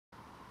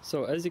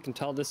So as you can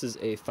tell, this is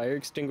a fire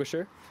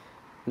extinguisher.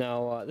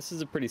 Now this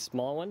is a pretty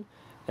small one,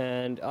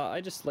 and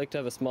I just like to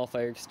have a small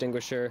fire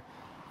extinguisher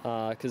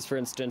because, for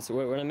instance,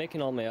 when I'm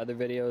making all my other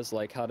videos,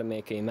 like how to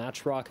make a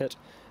match rocket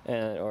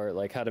or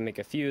like how to make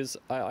a fuse,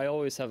 I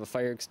always have a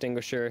fire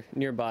extinguisher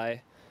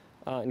nearby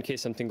in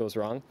case something goes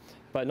wrong.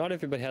 But not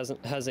everybody has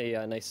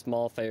a nice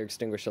small fire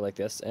extinguisher like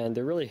this, and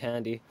they're really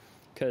handy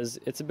because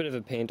it's a bit of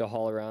a pain to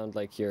haul around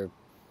like your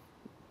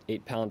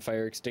 8-pound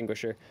fire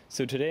extinguisher.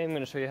 So today I'm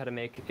going to show you how to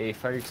make a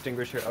fire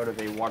extinguisher out of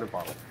a water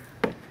bottle.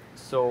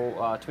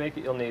 So to make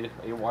it, you'll need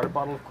a water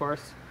bottle, of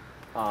course,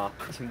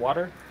 some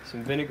water,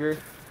 some vinegar,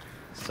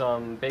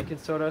 some baking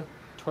soda,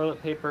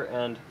 toilet paper,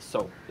 and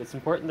soap. It's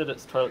important that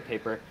it's toilet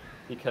paper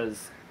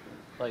because,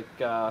 like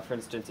for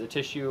instance, a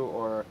tissue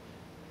or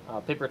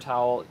paper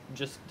towel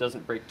just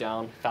doesn't break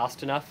down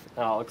fast enough.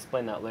 I'll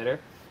explain that later.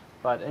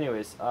 But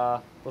anyways,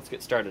 let's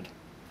get started.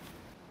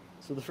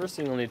 So the first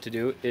thing you'll need to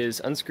do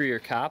is unscrew your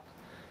cap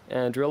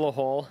and drill a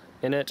hole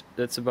in it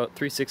that's about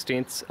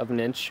 3/16 of an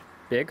inch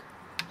big,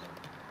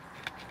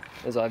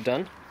 as I've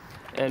done.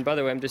 And by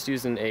the way, I'm just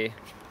using an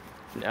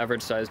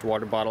average sized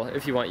water bottle.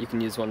 If you want, you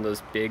can use one of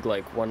those big,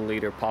 like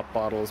 1-liter pop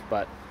bottles,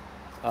 but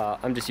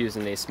I'm just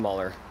using a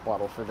smaller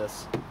bottle for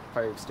this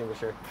fire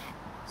extinguisher.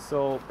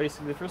 So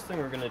basically the first thing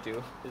we're going to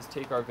do is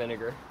take our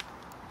vinegar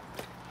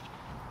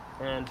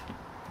and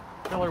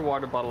fill our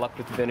water bottle up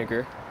with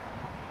vinegar.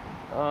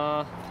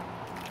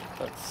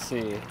 Let's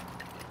see.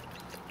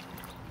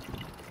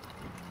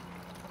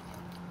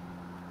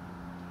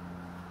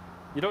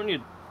 You don't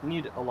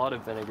need a lot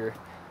of vinegar.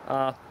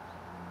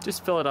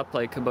 Just fill it up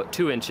like about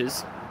 2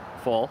 inches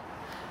full,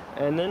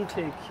 and then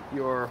take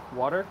your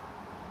water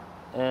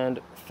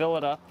and fill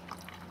it up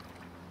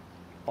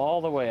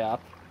all the way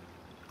up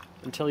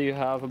until you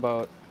have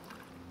about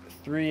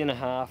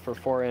 3.5 or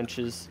 4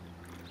 inches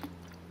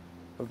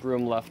of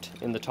room left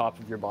in the top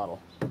of your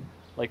bottle,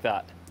 like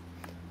that.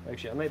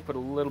 Actually, I might put a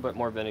little bit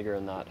more vinegar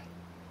in that.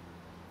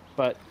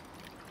 But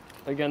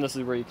again, this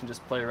is where you can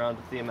just play around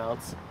with the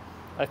amounts.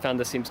 I found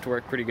this seems to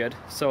work pretty good.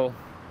 So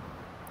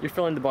you're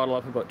filling the bottle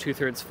up about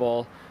 2/3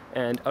 full,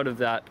 and out of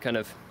that kind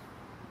of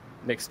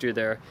mixture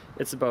there,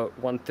 it's about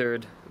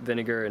 1/3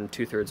 vinegar and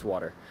 2/3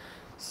 water.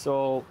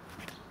 So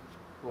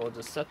we'll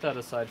just set that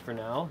aside for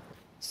now.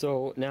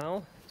 So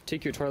now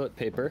take your toilet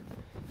paper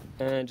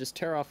and just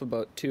tear off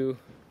about two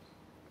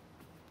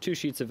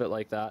sheets of it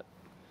like that.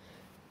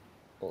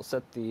 We'll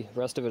set the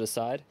rest of it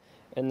aside,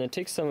 and then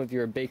take some of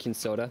your baking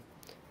soda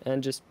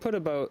and just put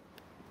about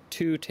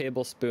 2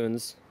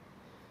 tablespoons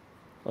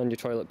on your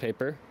toilet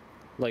paper,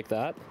 like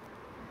that,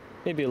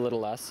 maybe a little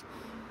less,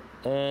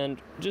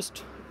 and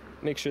just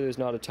make sure there's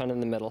not a ton in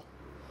the middle.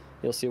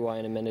 You'll see why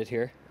in a minute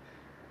here.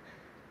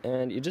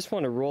 And you just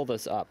want to roll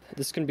this up.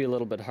 This can be a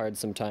little bit hard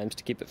sometimes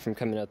to keep it from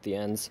coming out the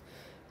ends,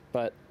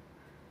 but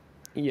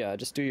yeah,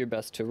 just do your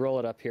best to roll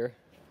it up here,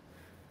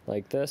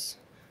 like this.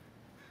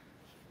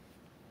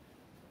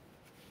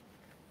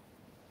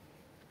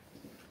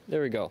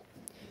 There we go.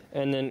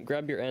 And then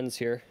grab your ends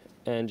here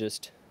and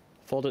just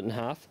fold it in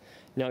half.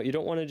 Now you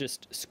don't want to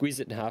just squeeze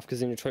it in half because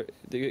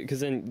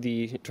then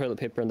the toilet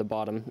paper on the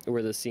bottom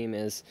where the seam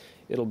is,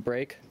 it'll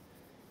break.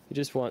 You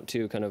just want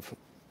to kind of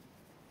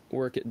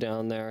work it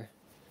down there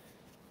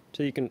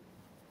till you can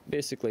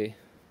basically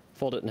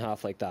fold it in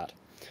half like that.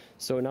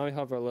 So now we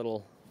have our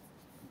little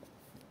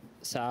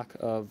sack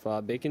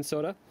of baking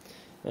soda,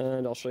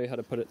 and I'll show you how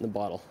to put it in the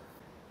bottle.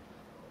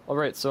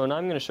 Alright, so now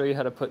I'm going to show you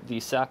how to put the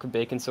sack of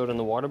baking soda in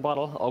the water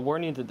bottle. I'll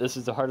warn you that this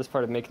is the hardest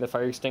part of making the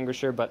fire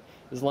extinguisher, but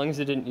as long as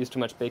you didn't use too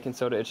much baking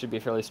soda, it should be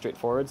fairly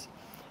straightforward.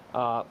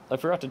 I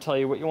forgot to tell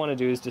you, what you want to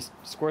do is just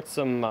squirt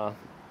some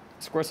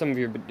of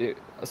your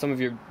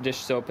dish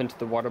soap into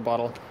the water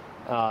bottle,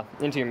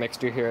 into your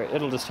mixture here.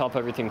 It'll just help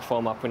everything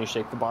foam up when you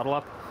shake the bottle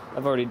up.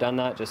 I've already done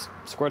that. Just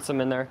squirt some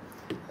in there,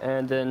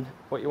 and then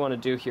what you want to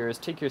do here is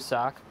take your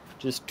sack,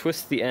 just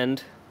twist the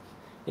end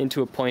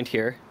into a point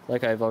here,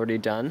 like I've already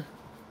done,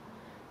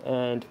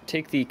 and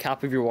take the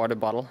cap of your water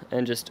bottle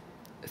and just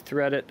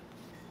thread it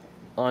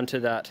onto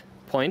that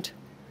point,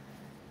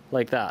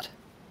 like that,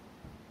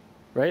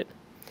 right?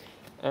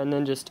 And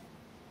then just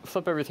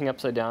flip everything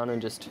upside down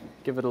and just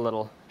give it a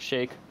little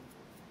shake.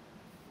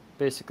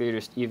 Basically, you're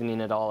just evening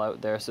it all out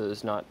there so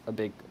there's not a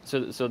big, so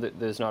that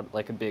there's not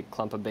like a big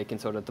clump of baking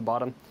soda at the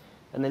bottom.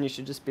 And then you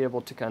should just be able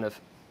to kind of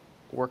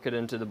work it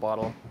into the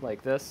bottle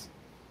like this.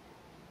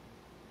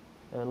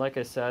 And like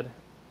I said,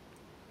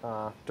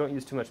 don't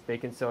use too much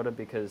baking soda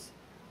because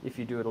if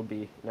you do, it'll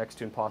be next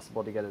to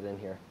impossible to get it in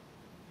here.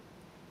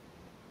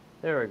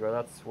 There we go,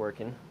 that's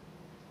working.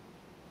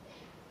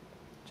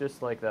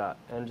 Just like that.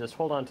 And just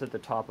hold on to the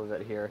top of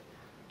it here,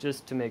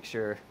 just to make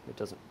sure it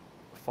doesn't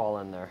fall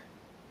in there.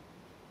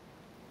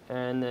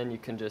 And then you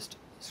can just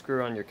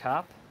screw on your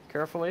cap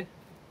carefully,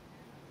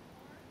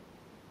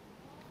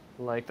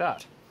 like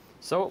that.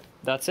 So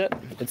that's it,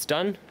 it's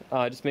done.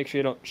 Just make sure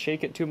you don't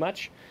shake it too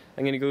much.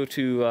 I'm going to go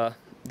to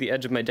the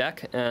edge of my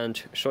deck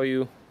and show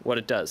you what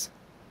it does.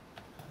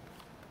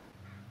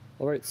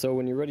 Alright, so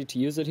when you're ready to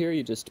use it here,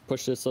 you just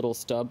push this little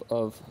stub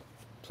of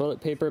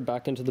toilet paper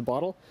back into the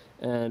bottle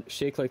and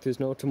shake like there's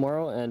no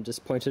tomorrow and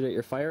just point it at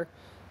your fire,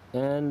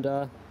 and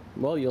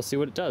well, you'll see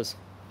what it does.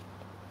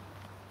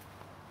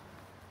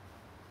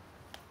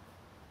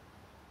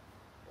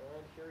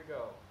 And here we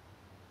go.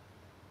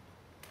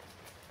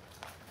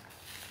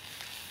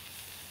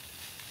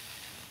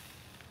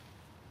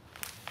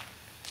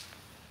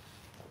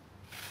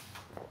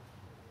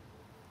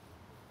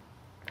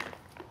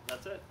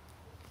 That's it.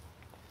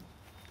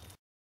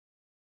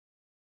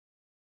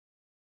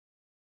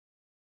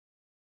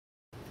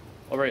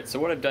 Alright, so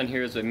what I've done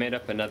here is I made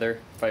up another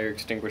fire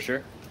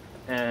extinguisher,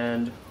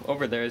 and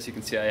over there, as you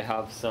can see, I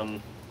have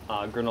some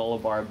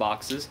granola bar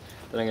boxes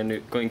that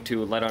I'm going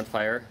to light on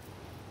fire.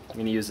 I'm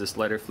going to use this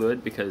lighter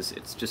fluid because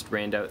it's just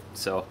rained out,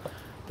 so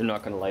they're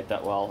not going to light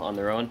that well on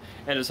their own.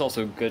 And it's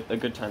also a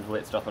good time to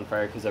light stuff on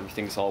fire because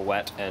everything's all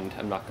wet and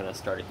I'm not going to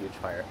start a huge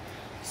fire.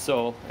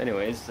 So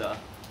anyways,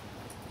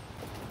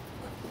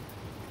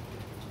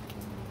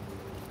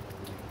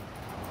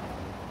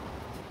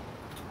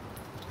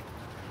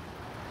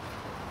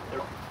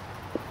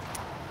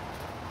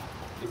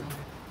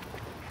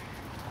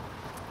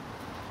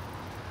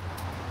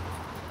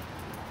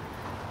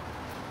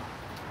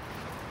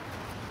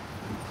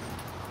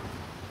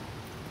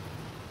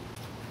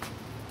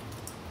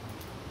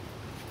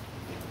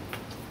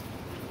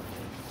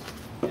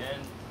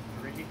 and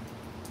 3,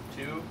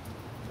 2,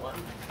 1.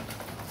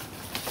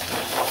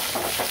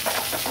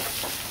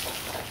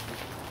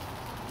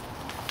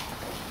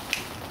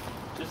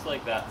 Just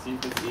like that. So you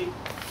can see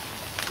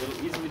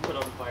it'll easily put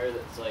out a fire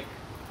that's like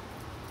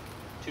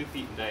 2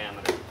 feet in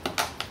diameter.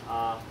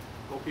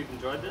 Hope you've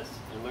enjoyed this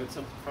and learned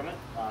something from it.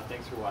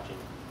 Thanks for watching.